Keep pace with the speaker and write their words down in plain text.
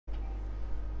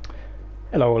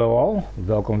Hello, hello all.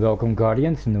 Welcome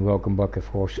Guardians, and welcome back of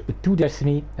course to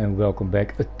Destiny, and welcome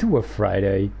back to a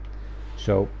Friday.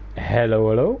 So,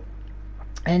 hello.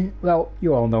 And well,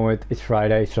 you all know it, it's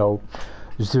Friday, so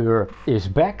Zur is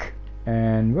back.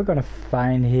 And we're gonna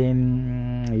find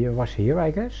him, he was here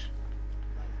I guess.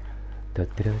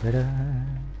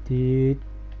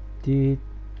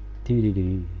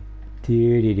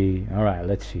 Alright,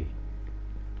 let's see.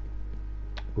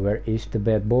 Where is the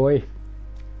bad boy?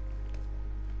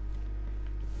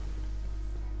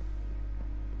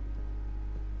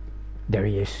 There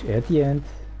he is at the end.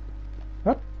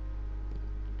 What?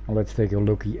 Let's take a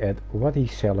look at what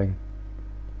he's selling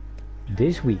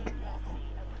this week.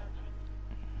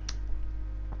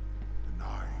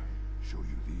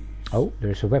 Oh,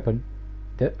 there's a weapon.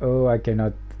 Oh, I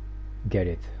cannot get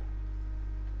it.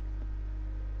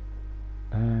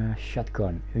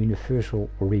 Shotgun, universal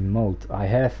remote. I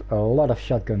have a lot of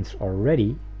shotguns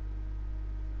already.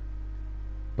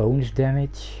 Bonus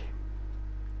damage.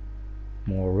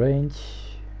 More range,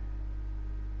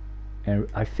 and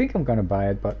I think I'm gonna buy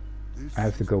it, but I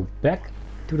have to go back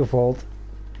to the vault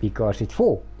because it's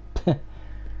full.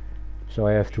 So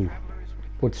I have to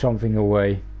put something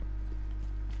away.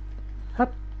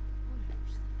 Hup.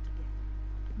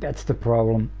 That's the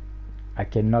problem. I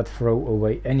cannot throw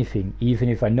away anything, even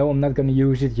if I know I'm not gonna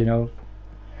use it, you know.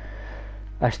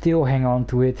 I still hang on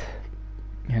to it,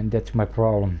 and that's my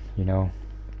problem, you know.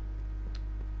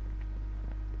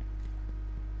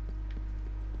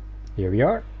 Here we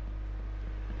are.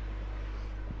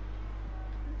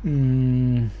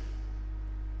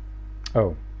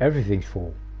 Oh, everything's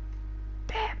full.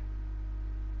 Damn.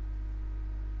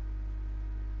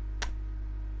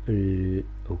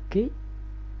 Okay.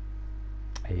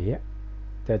 Yeah,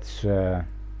 that's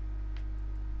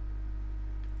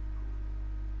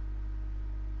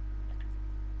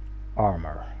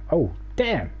armor. Oh,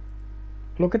 damn.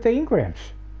 Look at the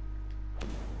engrams.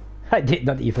 I did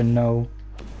not even know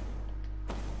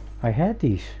I had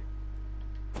these.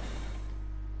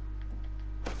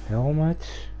 Helmets,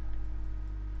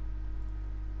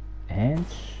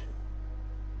 hands,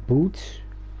 boots.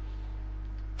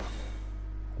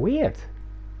 Weird.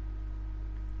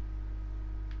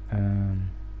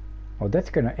 Oh, that's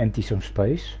gonna empty some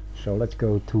space. So let's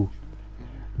go to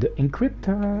the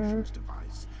encryptor.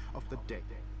 Of the dead.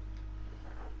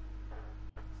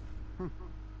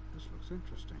 This looks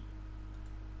interesting.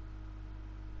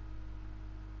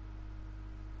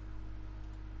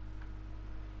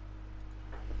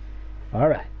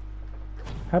 Alright.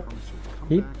 Hup.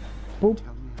 Heap. Boop.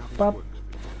 Pop.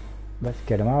 Let's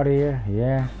get him out of here.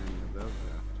 Yeah.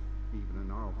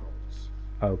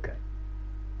 Okay.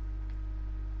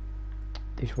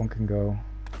 This one can go.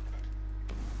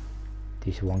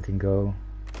 This one can go.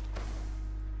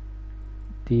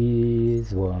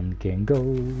 This one can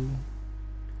go.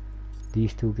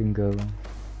 These two can go.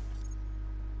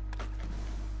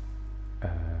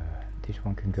 This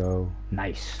one can go.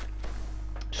 Nice.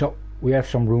 So we have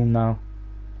some room now.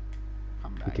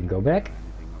 We can go back.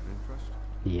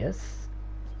 Yes.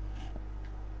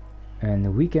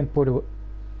 And we can put a...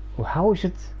 How is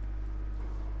it?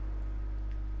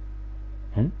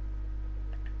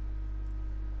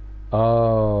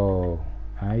 Oh,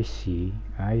 I see.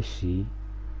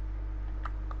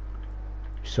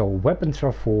 So weapons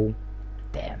are full.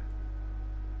 Damn.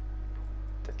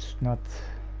 That's not...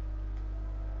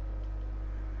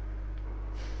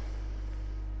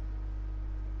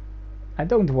 I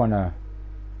don't wanna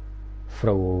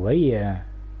throw away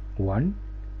one.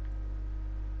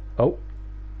 Oh,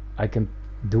 I can.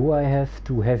 Do I have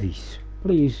two heavies?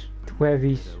 Please, two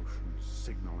heavies.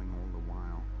 Signaling all the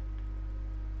while.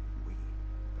 We,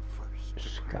 the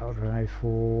first. Scout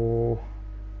rifle.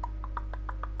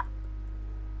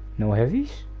 No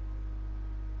heavies?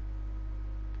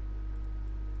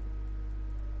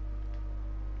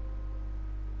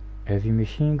 Heavy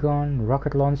machine gun,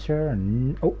 rocket launcher.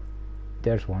 Oh.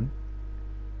 There's one.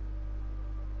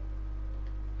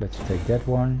 Let's take that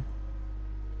one.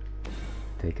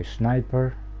 Take a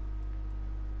sniper.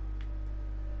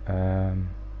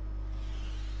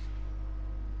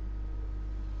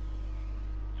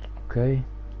 Okay.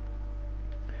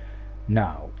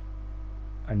 Now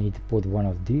I need to put one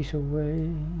of these away.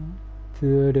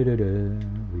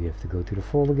 We have to go to the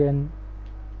vault again.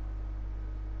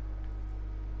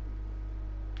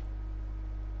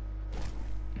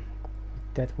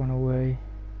 That one away,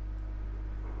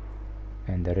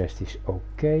 and the rest is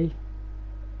okay.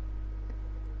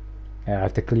 I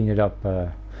have to clean it up.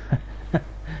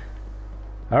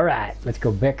 Alright, let's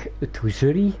go back to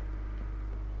Zuri.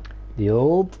 The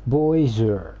old boy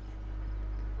Zur.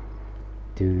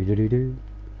 Do do do do.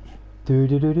 Do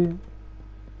do do do.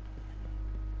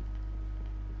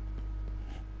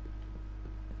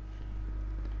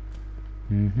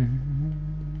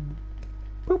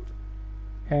 Boop.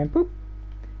 And boop.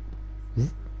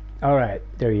 Alright,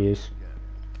 there he is.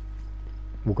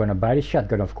 We're gonna buy the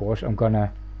shotgun, of course. I'm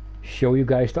gonna show you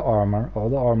guys the armor, all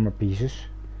the armor pieces.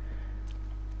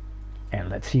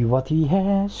 And let's see what he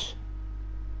has.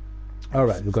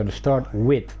 Alright, we're gonna start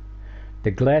with the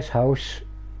glass house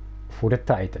for the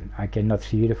Titan. I cannot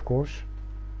see it, of course.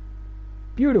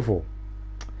 Beautiful.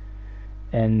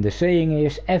 And the saying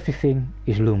is, everything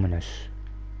is luminous.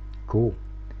 Cool.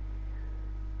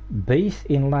 Bathed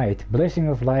in light, blessing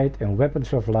of light and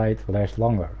weapons of light last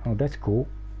longer. Oh, that's cool.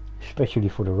 Especially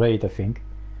for the raid, I think.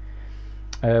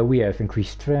 We have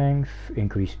increased strength,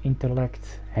 increased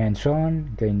intellect,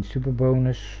 hands-on, gain super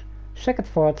bonus, second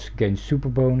thoughts, gain super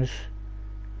bonus,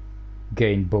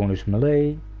 gain bonus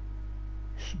melee,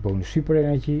 bonus super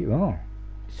energy. Oh,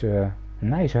 it's a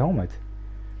nice helmet.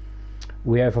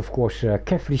 We have, of course,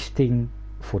 Cavalry Sting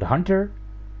for the hunter.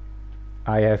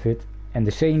 I have it, and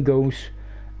the saying goes,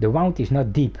 the wound is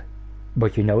not deep,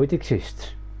 but you know it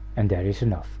exists, and that is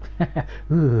enough.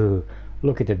 Ooh,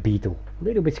 look at that beetle, a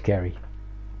little bit scary.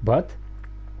 But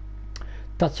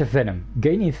touch of venom,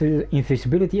 gain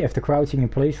invisibility after crouching in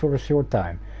place for a short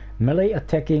time. Melee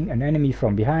attacking an enemy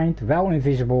from behind while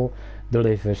invisible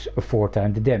delivers 4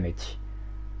 times the damage.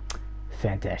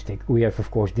 Fantastic. We have, of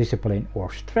course, discipline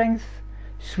or strength,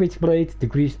 switchblade,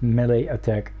 decreased melee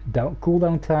attack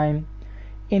cooldown time,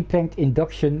 impact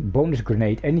induction, bonus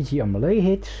grenade energy on melee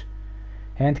hits,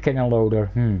 hand cannon loader,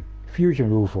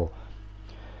 fusion rifle.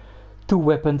 2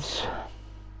 weapons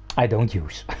I don't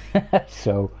use.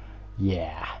 So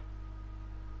yeah.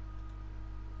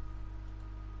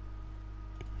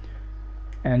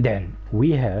 And then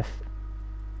we have,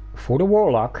 for the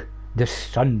warlock, the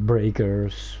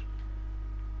Sunbreakers.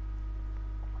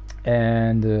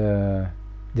 And the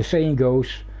saying goes,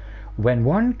 when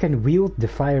one can wield the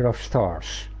fire of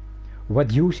stars,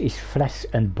 what use is flesh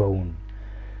and bone?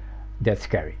 That's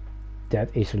scary.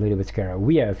 That is a little bit scary.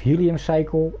 We have helium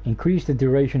cycle, increase the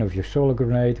duration of your solar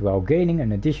grenade while gaining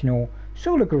an additional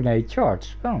solar grenade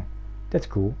charge. Oh, that's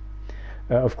cool.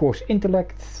 Of course,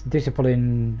 intellect,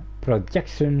 discipline,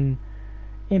 projection,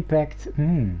 impact,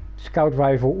 scout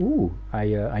rifle. Ooh,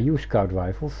 I use scout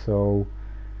rifles, so.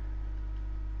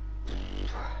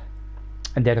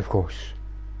 And then, of course,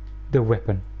 the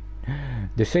weapon.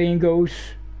 The saying goes,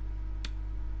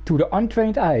 to the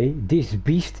untrained eye, this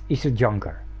beast is a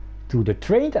junker. To the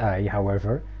trained eye,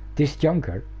 however, this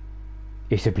junker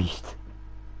is a beast.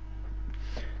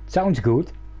 Sounds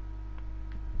good.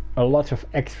 A lot of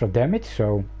extra damage,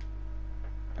 so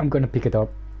I'm gonna pick it up.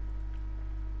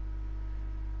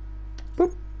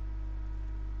 Boop.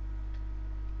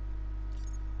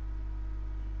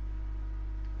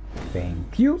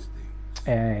 Thank you.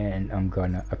 And I'm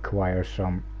gonna acquire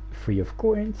some free of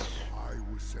coins. I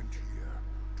was sent here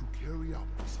to carry out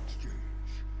this exchange.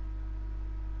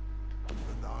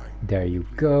 There you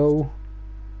go.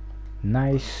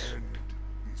 Nice.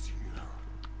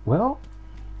 Well,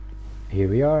 here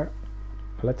we are.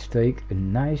 Let's take a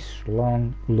nice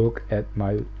long look at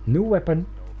my new weapon.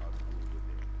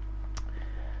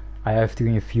 I have to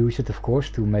infuse it, of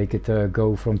course, to make it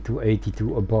go from 280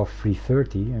 to above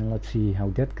 330, and let's see how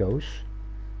that goes.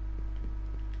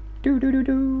 Do do do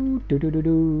do do do do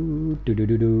do do do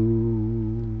do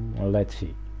do. Well, let's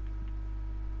see.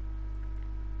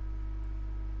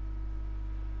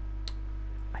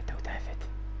 I don't have it.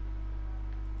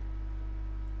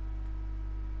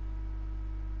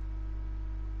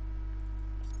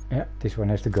 Yeah, this one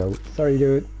has to go. Sorry,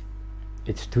 dude.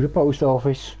 It's to the post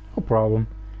office. No problem.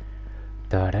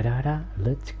 Da da da da.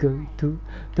 Let's go to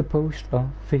the post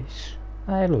office.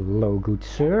 Hello, good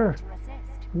sir.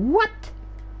 What?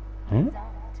 Huh?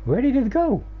 Where did it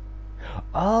go?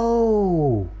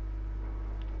 Oh!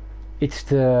 It's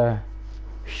the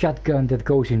shotgun that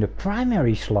goes in the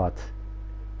primary slot.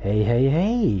 Hey, hey,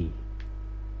 hey.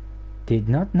 Did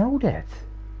not know that.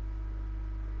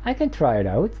 I can try it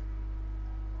out.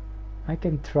 I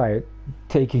can try it.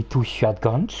 Taking 2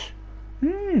 shotguns.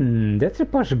 That's a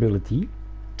possibility.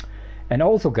 And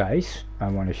also, guys, I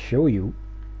want to show you.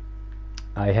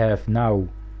 I have now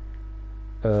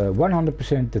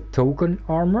 100% the token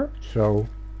armor, so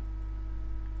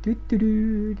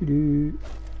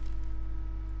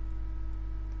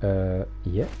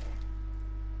yeah,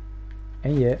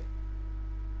 and yeah,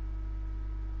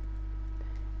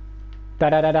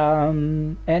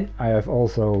 ta-da-da-dum. And I have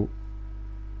also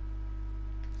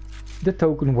the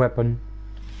token weapon.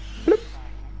 Bloop.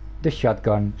 the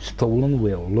shotgun stolen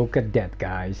will. Look at that,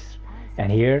 guys.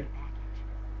 And here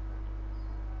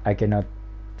I cannot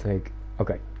take.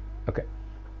 Okay, okay.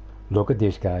 Look at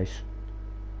this, guys.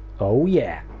 Oh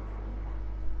yeah.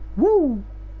 Woo.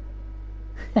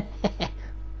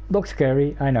 Looks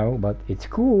scary, I know, but it's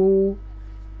cool.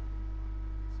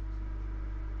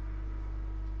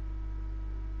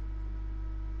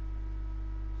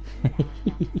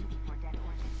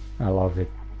 I love it.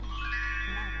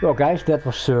 Well guys, that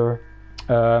was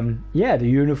yeah, the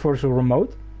universal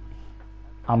remote.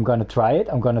 I'm gonna try it.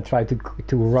 I'm gonna try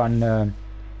to run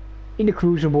in the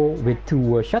Crucible with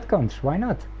 2 shotguns. Why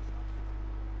not?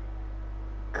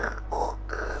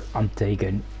 I'm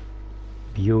taken.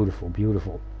 Beautiful,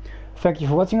 beautiful. Thank you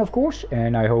for watching, of course,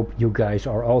 and I hope you guys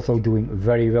are also doing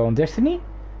very well in Destiny.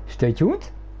 Stay tuned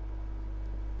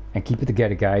and keep it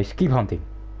together, guys. Keep hunting.